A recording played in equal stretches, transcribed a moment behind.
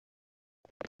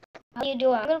How you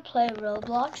doing? I'm gonna play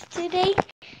Roblox today.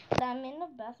 I'm in the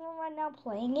bathroom right now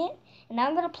playing it, and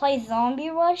I'm gonna play Zombie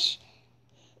Rush.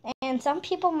 And some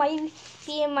people might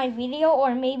see in my video,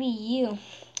 or maybe you.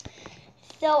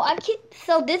 So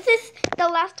this is the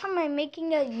last time I'm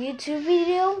making a YouTube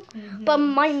video, but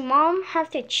my mom has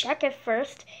to check it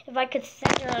first if I could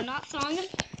send her or not. So I'm gonna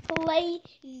play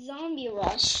Zombie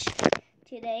Rush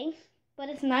today, but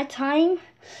it's night time.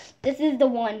 This is the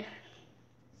one.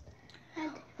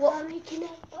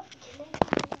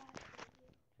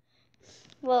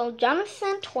 Well,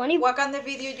 Jonathan 20. What kind of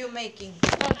video you making?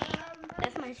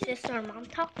 That's my sister and mom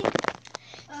talking.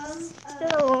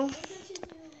 So,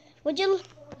 would you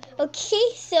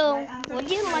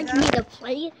like me to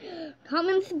play?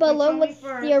 Comments below what's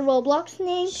your Roblox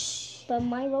name. But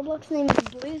my Roblox name is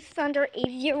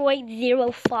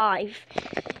BlueThunder80805.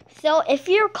 So, if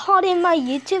you're caught in my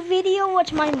YouTube video,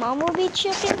 which my mom will be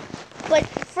checking, but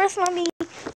first let me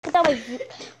put that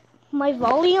my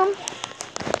volume.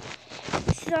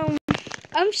 So,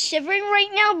 I'm shivering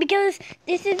right now because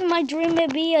this is my dream to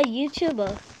be a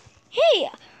YouTuber. Hey,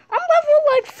 I'm level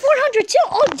like 402.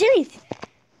 Oh, jeez.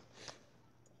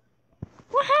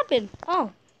 What happened?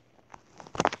 Oh.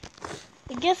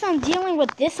 I guess I'm dealing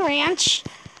with this ranch.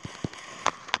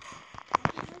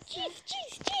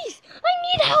 Jeez. I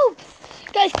need help.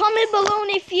 Guys, comment below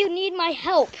if you need my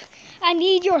help. I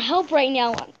need your help right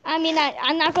now. I mean,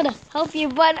 I'm not going to help you,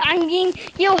 but I mean,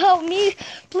 you'll help me.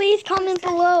 Please comment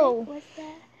below. What's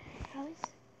that?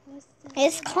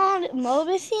 It's called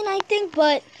Mobicine, I think,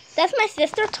 but that's my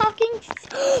sister talking.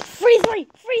 Freeze ray.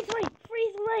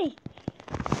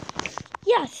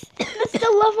 Yes, that's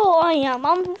the level I am.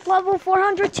 I'm level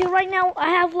 402 right now. I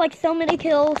have like so many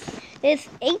kills. It's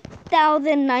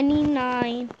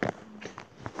 8,099.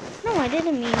 No, I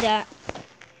didn't mean that.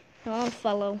 No,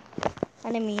 unfollow.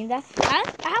 I didn't mean that. I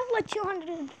have like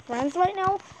 200 friends right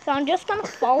now, so I'm just gonna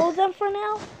follow them for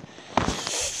now.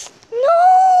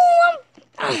 No,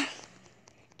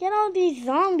 get all these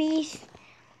zombies.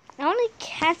 I only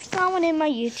catch someone in my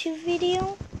YouTube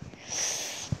video,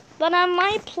 but I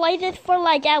might play this for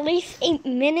like at least 8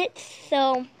 minutes.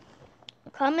 So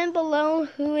comment below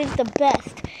who is the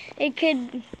best. It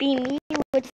could be me,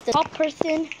 which is the top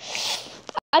person.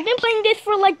 I've been playing this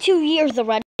for like 2 years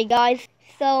already, guys.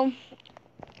 So,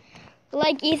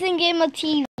 like Ethan Gamer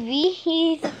TV,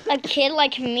 he's a kid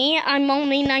like me. I'm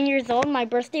only 9 years old. My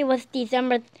birthday was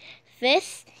December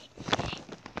 5th.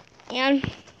 And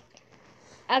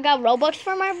I got Robux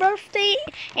for my birthday.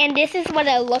 And this is what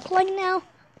I look like now.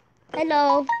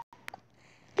 Hello.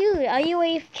 Dude, are you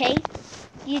AFK?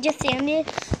 You just stand there?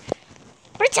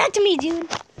 Protect me, dude.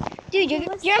 Dude, you're in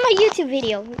my YouTube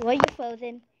video. Why are you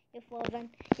frozen? You're frozen.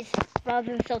 It's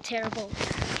frozen so terrible.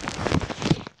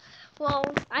 Well,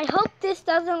 I hope this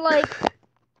doesn't like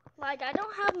I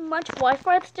don't have much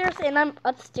Wi-Fi upstairs, and I'm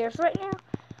upstairs right now.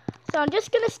 So I'm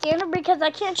just gonna stand here because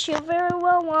I can't shoot very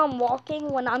well while I'm walking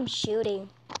when I'm shooting.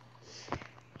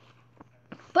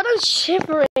 But I'm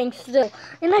shivering still,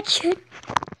 and I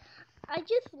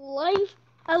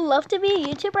love to be a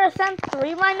YouTuber. I sent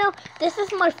 3 right now. This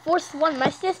is my 4th one. My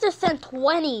sister sent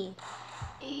 20.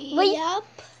 Wait. Yep.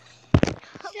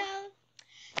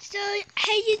 So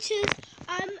hey YouTube,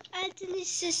 I'm Anthony's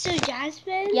sister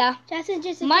Jasmine. Yeah. Jasmine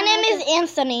just. My name is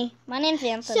Anthony. My name's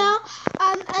Anthony. So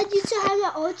I used to have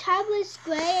an old tablet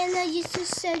gray, and I used to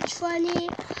send 20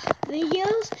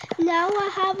 videos. Now I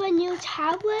have a new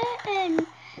tablet, and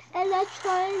I'm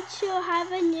trying to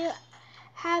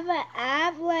have an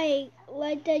app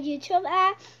like the YouTube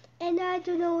app, and I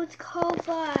don't know what's called,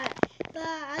 but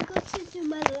I go to do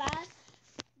my last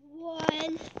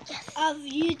one of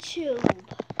YouTube.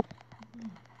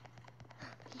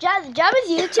 Jabba's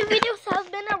YouTube videos have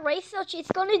been erased, so she's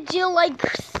gonna do like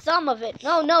some of it.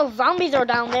 No, zombies are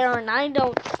down there, and I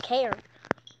don't care.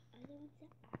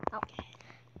 Oh.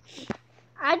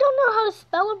 I don't know how to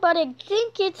spell it, but I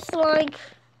think it's like,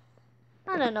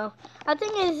 I don't know. I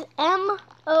think it's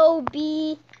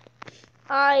MOBIVEN.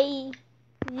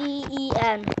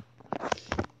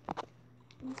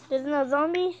 There's no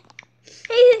zombies.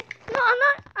 Hey, no,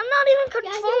 I'm not even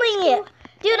controlling it.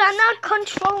 Dude, I'm not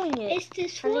controlling it. It's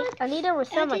this one. I need to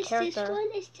reset my character.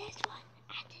 It's this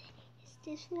one. It's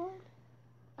this one.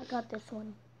 I got this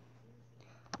one.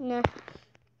 Nah.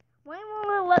 Why won't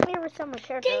it let me reset my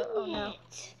character? Oh no.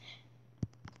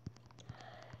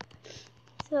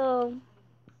 So,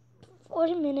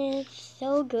 40 minutes.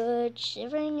 So good.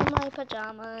 Shivering in my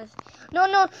pajamas.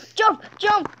 No. Jump.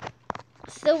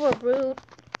 Silver Brute.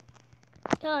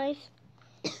 Guys.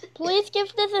 Please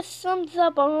give this a thumbs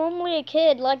up. I'm only a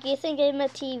kid, like Ethan Gamer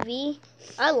TV.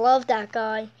 I love that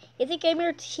guy. Easy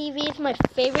Gamer TV is my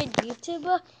favorite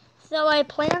YouTuber, so I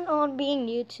plan on being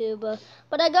YouTuber.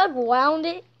 But I got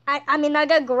grounded. I mean, I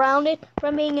got grounded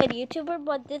from being a YouTuber,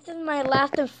 but this is my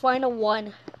last and final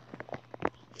one.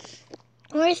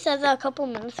 I already said that a couple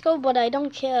minutes ago, but I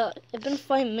don't care. It's been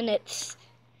 5 minutes.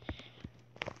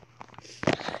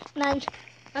 And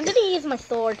I'm gonna use my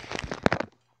sword.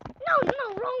 No,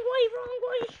 wrong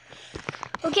way.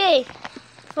 Okay,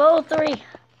 level 3.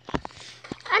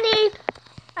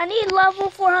 I need level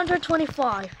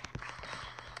 425.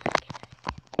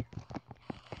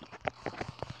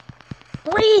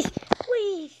 Please.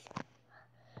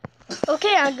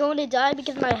 Okay, I'm going to die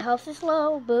because my health is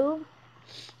low. Boom.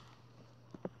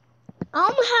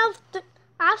 I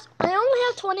only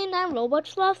have 29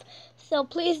 Robux left, so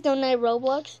please donate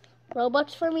Robux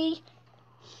for me.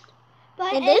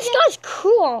 But and this guy's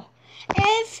cool.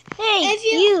 Hey,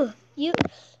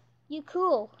 you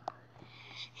cool.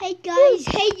 Hey guys,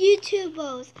 hey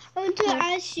YouTubers, I want to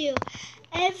ask you,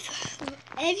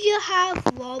 if you have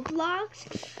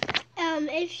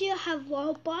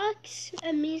Roblox,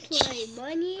 it means like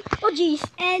money. Oh jeez.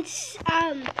 And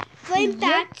going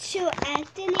back to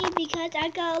Anthony, because I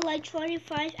got like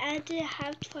 25, Anthony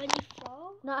have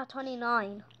 24. Not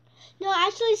 29. No,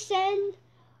 actually send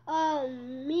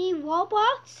me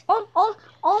Roblox.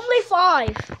 Only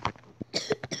 5.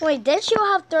 Wait, then she'll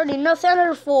have 30. No, send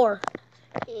her 4.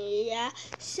 Yeah.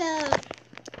 So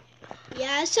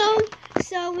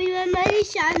remember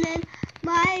Shannon.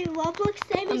 My Roblox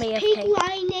name is Pink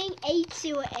Lightning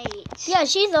 808. Yeah,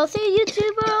 she's also a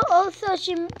YouTuber. Also,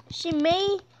 she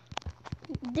may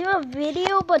do a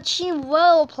video, but she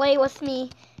will play with me.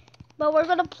 But we're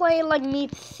gonna play like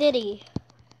Meep City.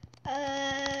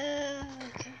 Okay.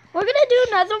 We're gonna do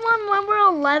another one when we're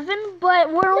 11, but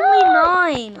we're only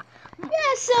 9.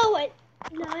 Yeah, so what?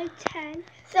 9, 10.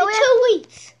 So 2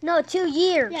 weeks. No, 2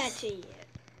 years. Yeah, 2 years.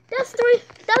 That's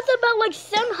about like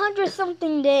 700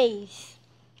 something days.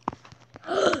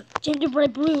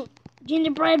 Gingerbread brute,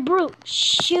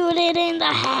 shoot it in the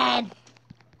head.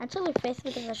 Actually, face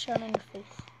because I shot in the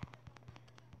face.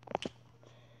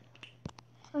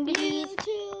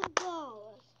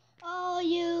 YouTubers, are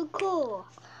you cool?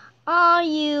 Are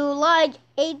you like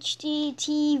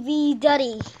HDTV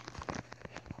Duddy?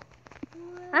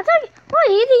 I thought,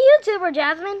 he's a YouTuber,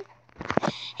 Jasmine.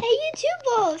 Hey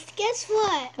YouTubers, guess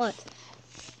what? What?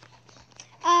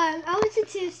 I want to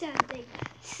do something.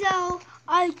 So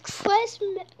on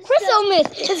Christmas.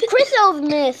 It's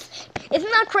Christmas. It's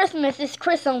not Christmas. It's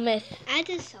Christmas. I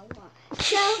just saw one.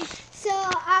 So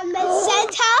I met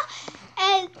Santa,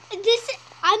 and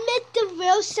I met the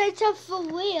real Santa for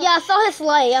real. Yeah, I saw his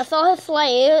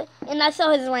sleigh, and I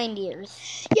saw his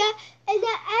reindeers. Yeah, and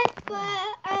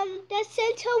the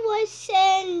Santa was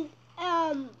in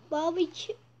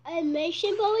barbecue,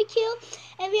 Mission Barbecue,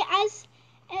 and I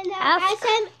asked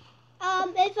him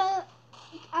if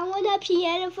I want a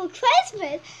piano for Christmas.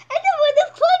 And then for the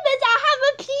Christmas, I have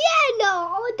a piano.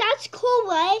 Oh, that's cool,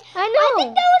 right? I know. I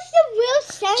think that was the real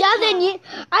Santa.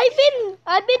 Jasmine,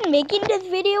 I've been making this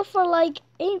video for like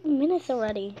 8 minutes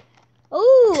already.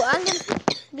 Oh, I'm gonna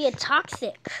be a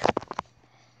toxic.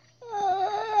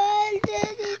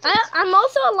 I'm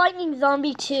also a lightning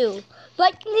zombie too.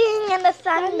 Lightning and the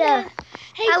thunder.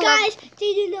 Hey guys,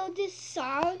 did you know this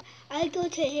song? I go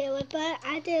to hear it, but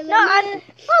I didn't. No, look at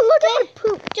my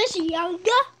poop. Just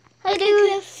younger. I do.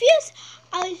 Confused.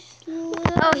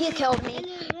 Oh, he killed me.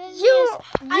 You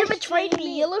betrayed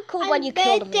me. You look cool when you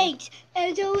killed me.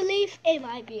 And don't leave in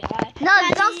my behind. No,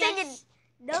 don't sing it.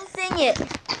 Don't sing it.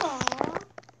 Aww.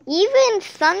 Even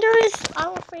Thunder is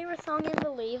our favorite song in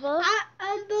Believer.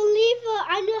 Believer,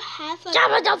 I know half of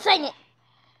Jabba, don't sing it.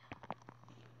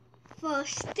 For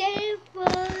stable.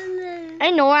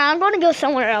 I know, I'm going to go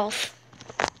somewhere else.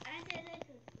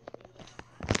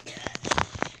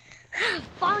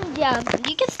 Fine, yeah.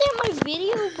 You can stay in my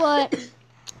video, but...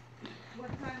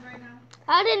 What time right now?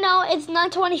 I don't know. It's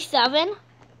 9:27.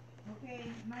 Okay,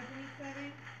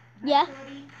 9:27? Yeah.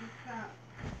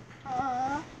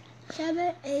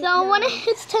 7, 8, So when it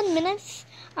hits 10 minutes,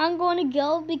 I'm going to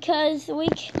go because we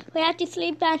have to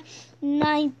sleep at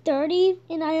 9:30,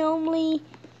 and I only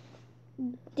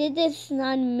did this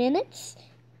 9 minutes.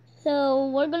 So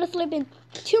we're going to sleep in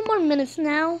 2 more minutes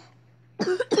now.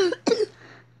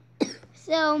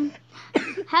 So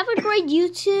have a great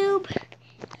YouTube.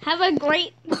 Have a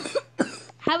great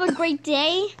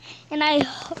day, and I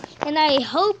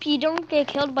hope you don't get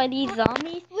killed by these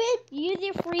zombies. Use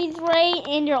your freeze ray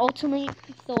and your ultimate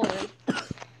sword.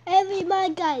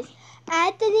 Everybody, guys,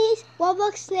 Anthony's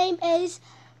Roblox name is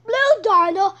Blue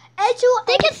Donald.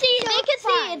 They can see.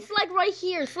 It's like right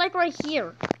here.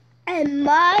 And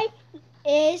mine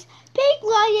is Pink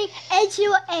Lightning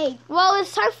 828. Well,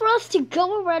 it's time for us to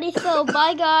go already. So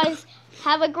bye, guys.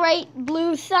 Have a great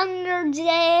Blue Thunder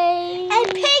day.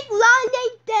 And Pink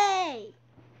Lightning Day.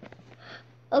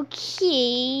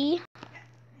 Okay.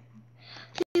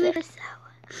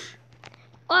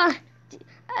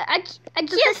 I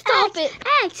can't stop it.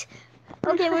 X.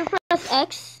 Okay, we press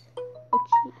X.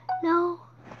 Okay. No.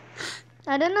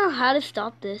 I don't know how to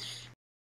stop this.